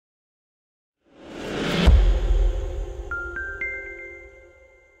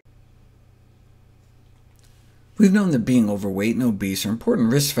We've known that being overweight and obese are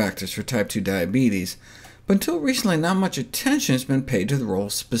important risk factors for type 2 diabetes, but until recently not much attention has been paid to the role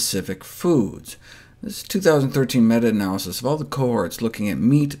of specific foods. This 2013 meta-analysis of all the cohorts looking at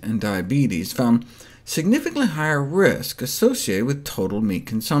meat and diabetes found significantly higher risk associated with total meat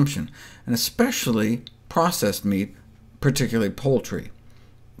consumption, and especially processed meat, particularly poultry.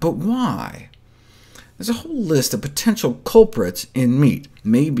 But why? There's a whole list of potential culprits in meat.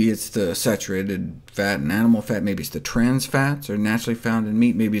 Maybe it's the saturated fat and animal fat, maybe it's the trans fats are naturally found in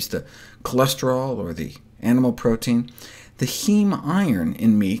meat, maybe it's the cholesterol or the animal protein. The heme iron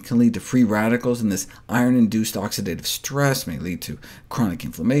in meat can lead to free radicals, and this iron-induced oxidative stress may lead to chronic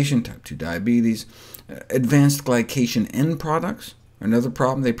inflammation, type 2 diabetes. Advanced glycation end products are another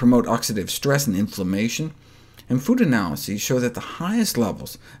problem. They promote oxidative stress and inflammation. And food analyses show that the highest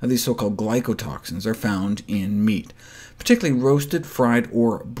levels of these so-called glycotoxins are found in meat, particularly roasted, fried,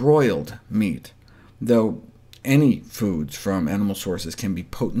 or broiled meat, though any foods from animal sources can be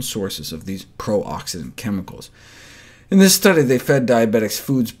potent sources of these pro-oxidant chemicals. In this study, they fed diabetics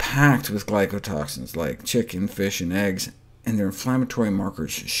foods packed with glycotoxins, like chicken, fish, and eggs, and their inflammatory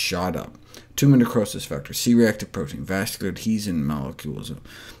markers shot up. Tumor necrosis factor, C-reactive protein, vascular adhesion molecules.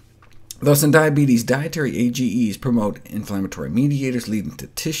 Thus, in diabetes, dietary AGEs promote inflammatory mediators, leading to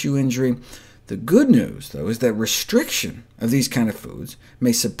tissue injury. The good news, though, is that restriction of these kind of foods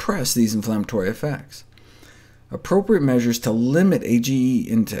may suppress these inflammatory effects. Appropriate measures to limit AGE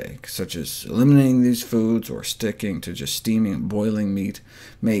intake, such as eliminating these foods or sticking to just steaming and boiling meat,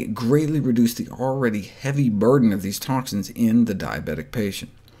 may greatly reduce the already heavy burden of these toxins in the diabetic patient.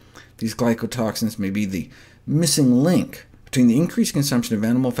 These glycotoxins may be the missing link between the increased consumption of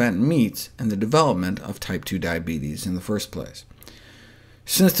animal fat and meats and the development of type 2 diabetes in the first place.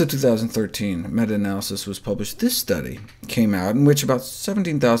 Since the 2013 meta-analysis was published, this study came out in which about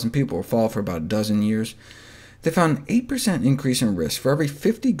 17,000 people were followed for about a dozen years. They found an 8% increase in risk for every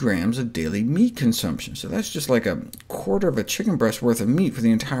 50 grams of daily meat consumption. So that's just like a quarter of a chicken breast worth of meat for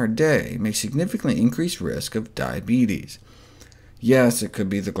the entire day, may significantly increase risk of diabetes. Yes, it could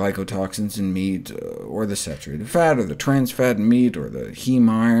be the glycotoxins in meat, or the saturated fat, or the trans fat in meat, or the heme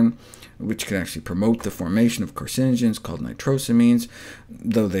iron, which can actually promote the formation of carcinogens called nitrosamines,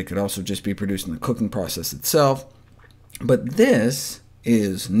 though they could also just be produced in the cooking process itself. But this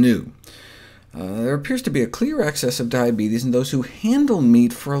is new. There appears to be a clear excess of diabetes in those who handle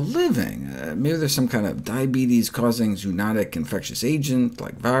meat for a living. Maybe there's some kind of diabetes-causing zoonotic infectious agent,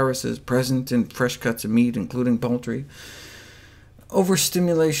 like viruses, present in fresh cuts of meat, including poultry.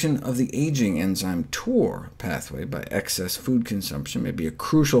 Overstimulation of the aging enzyme TOR pathway by excess food consumption may be a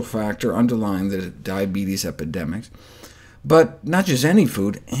crucial factor underlying the diabetes epidemics. But not just any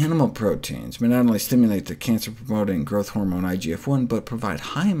food, animal proteins may not only stimulate the cancer-promoting growth hormone IGF-1, but provide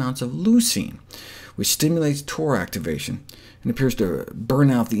high amounts of leucine, which stimulates TOR activation and appears to burn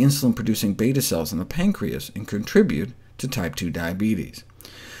out the insulin-producing beta cells in the pancreas and contribute to type 2 diabetes.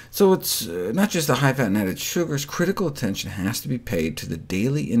 So it's not just the high fat and added sugars. Critical attention has to be paid to the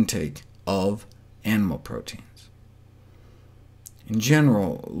daily intake of animal proteins. In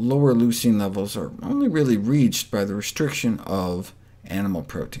general, lower leucine levels are only really reached by the restriction of animal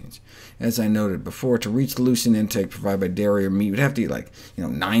proteins. As I noted before, to reach the leucine intake provided by dairy or meat, you'd have to eat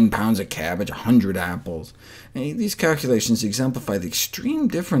 9 pounds of cabbage, 100 apples. And these calculations exemplify the extreme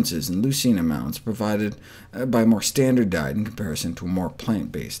differences in leucine amounts provided by a more standard diet in comparison to a more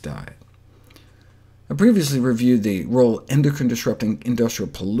plant-based diet. I previously reviewed the role endocrine-disrupting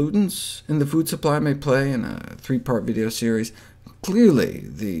industrial pollutants in the food supply may play in a 3-part video series. Clearly,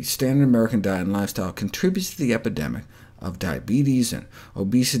 the standard American diet and lifestyle contributes to the epidemic of diabetes and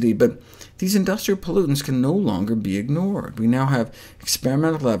obesity, but these industrial pollutants can no longer be ignored. We now have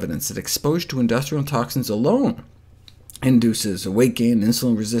experimental evidence that exposure to industrial toxins alone induces weight gain,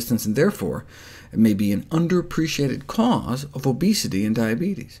 insulin resistance, and therefore it may be an underappreciated cause of obesity and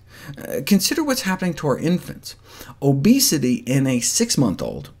diabetes. Consider what's happening to our infants. Obesity in a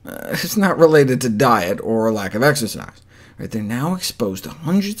 6-month-old is not related to diet or lack of exercise. They're now exposed to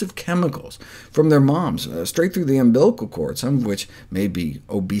hundreds of chemicals from their moms, straight through the umbilical cord, some of which may be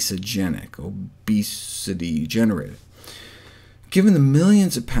obesogenic, obesity-generated. Given the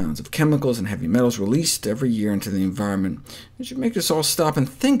millions of pounds of chemicals and heavy metals released every year into the environment, it should make us all stop and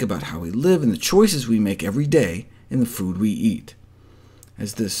think about how we live and the choices we make every day in the food we eat.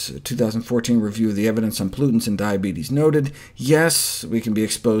 As this 2014 review of the evidence on pollutants and diabetes noted, yes, we can be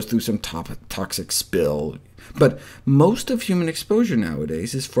exposed through some toxic spill, but most of human exposure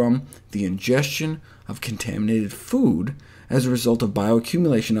nowadays is from the ingestion of contaminated food as a result of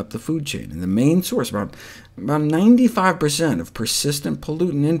bioaccumulation up the food chain. And the main source, about 95% of persistent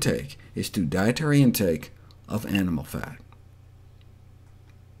pollutant intake, is through dietary intake of animal fat.